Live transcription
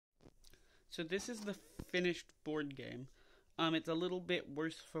So this is the finished board game. It's a little bit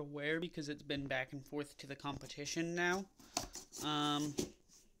worse for wear because it's been back and forth to the competition now.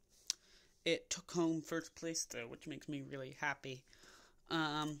 It took home first place though, which makes me really happy.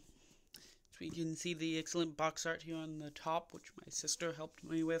 So we can see the excellent box art here on the top, which my sister helped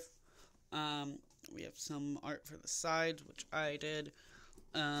me with. We have some art for the sides, which I did.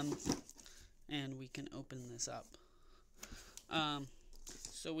 And we can open this up.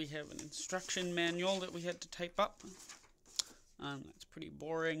 So we have an instruction manual that we had to type up. That's pretty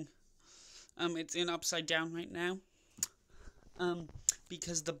boring. It's in upside down right now.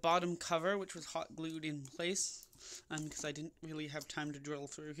 Because the bottom cover, which was hot glued in place, because I didn't really have time to drill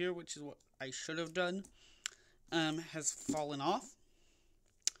through here, which is what I should have done, has fallen off.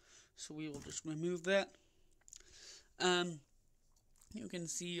 So we will just remove that. You can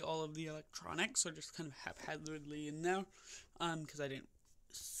see all of the electronics are just kind of haphazardly in there, because I didn't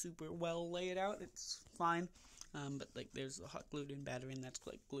super well lay it out. It's fine. But like there's the hot glued in battery, and that's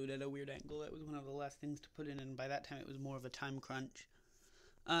like glued at a weird angle. That was one of the last things to put in, and by that time it was more of a time crunch.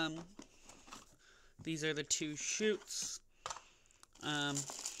 These are the two chutes.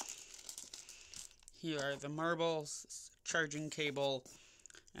 Here are the marbles, charging cable,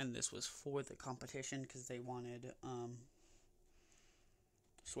 and this was for the competition because they wanted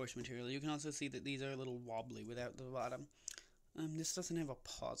source material. You can also see that these are a little wobbly without the bottom. This doesn't have a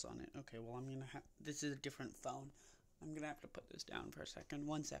pause on it. Okay, well I'm gonna have, this is a different phone. I'm gonna have to put this down for a second.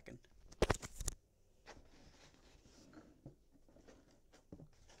 1 second.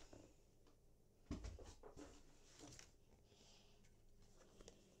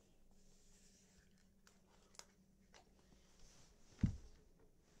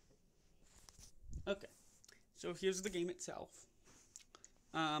 Okay, so here's the game itself.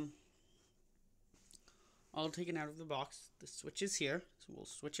 All taken out of the box. The switch is here, so we'll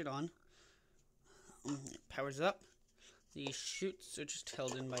switch it on. It powers up. These chutes are just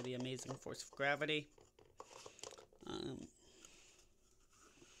held in by the amazing force of gravity.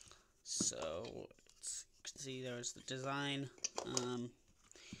 So you can see there's the design.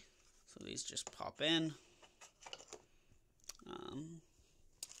 So these just pop in.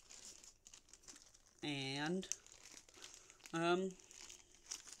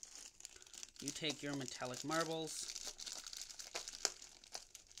 You take your metallic marbles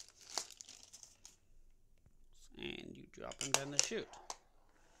and you drop them down the chute.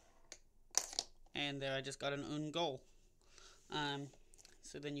 And there I just got an own goal.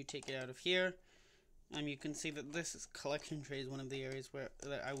 So then you take it out of here. You can see that this is collection tray is one of the areas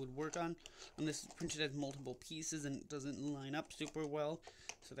that I would work on. And this is printed as multiple pieces and it doesn't line up super well.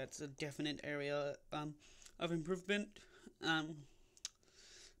 So that's a definite area of improvement.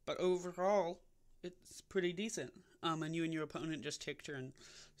 But overall, it's pretty decent. And you and your opponent just take turns.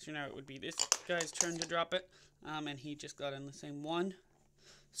 So now it would be this guy's turn to drop it. And he just got on the same one.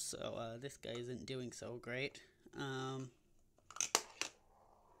 So this guy isn't doing so great.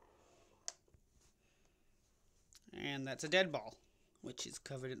 And that's a dead ball, which is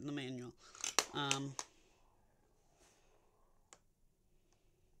covered in the manual.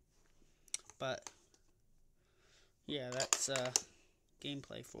 But yeah, that's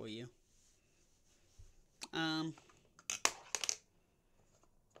gameplay for you.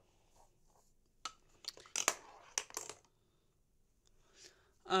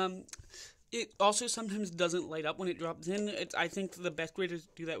 It also sometimes doesn't light up when it drops in. I think the best way to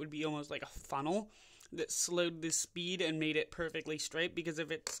do that would be almost like a funnel that slowed the speed and made it perfectly straight, because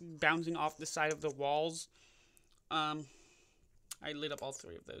if it's bouncing off the side of the walls, I lit up all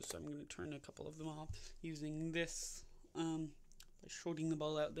three of those, so I'm going to turn a couple of them off using this, by shorting the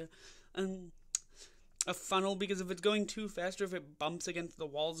ball out there. A funnel, because if it's going too fast or if it bumps against the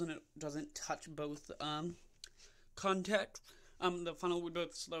walls and it doesn't touch both contacts, the funnel would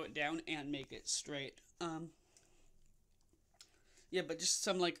both slow it down and make it straight. Yeah, but just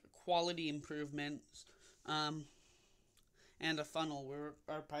some like quality improvements and a funnel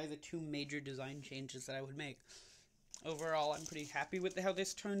are probably the two major design changes that I would make. Overall, I'm pretty happy with how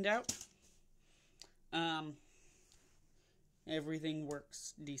this turned out. Everything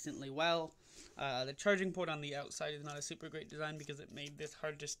works decently well. The charging port on the outside is not a super great design because it made this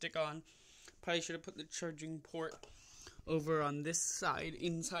hard to stick on. Probably should have put the charging port over on this side,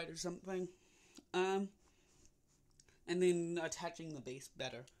 inside or something. And then attaching the base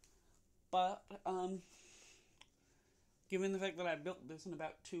better. But, given the fact that I built this in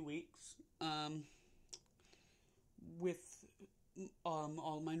about 2 weeks, with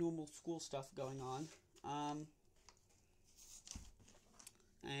all my normal school stuff going on,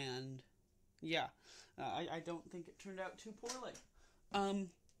 and yeah, I don't think it turned out too poorly.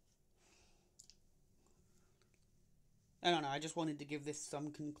 I don't know, I just wanted to give this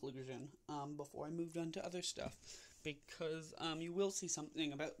some conclusion before I moved on to other stuff, because you will see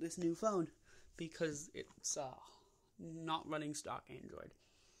something about this new phone, because it's not running stock Android.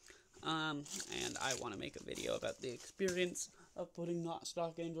 And I want to make a video about the experience of putting not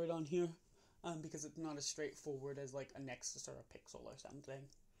stock Android on here, because it's not as straightforward as like a Nexus or a Pixel or something.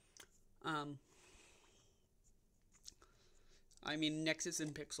 I mean, Nexus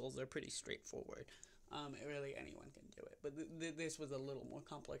and Pixels are pretty straightforward. Really, anyone can do it. But this was a little more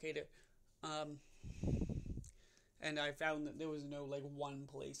complicated. And I found that there was no, like, one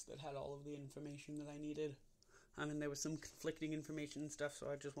place that had all of the information that I needed. And there was some conflicting information and stuff, so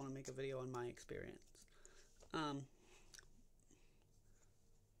I just want to make a video on my experience.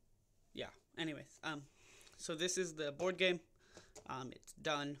 Yeah, anyways. So this is the board game. It's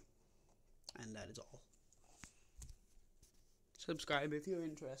done. And that is all. Subscribe if you're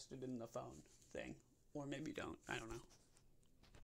interested in the phone thing. Or maybe don't. I don't know.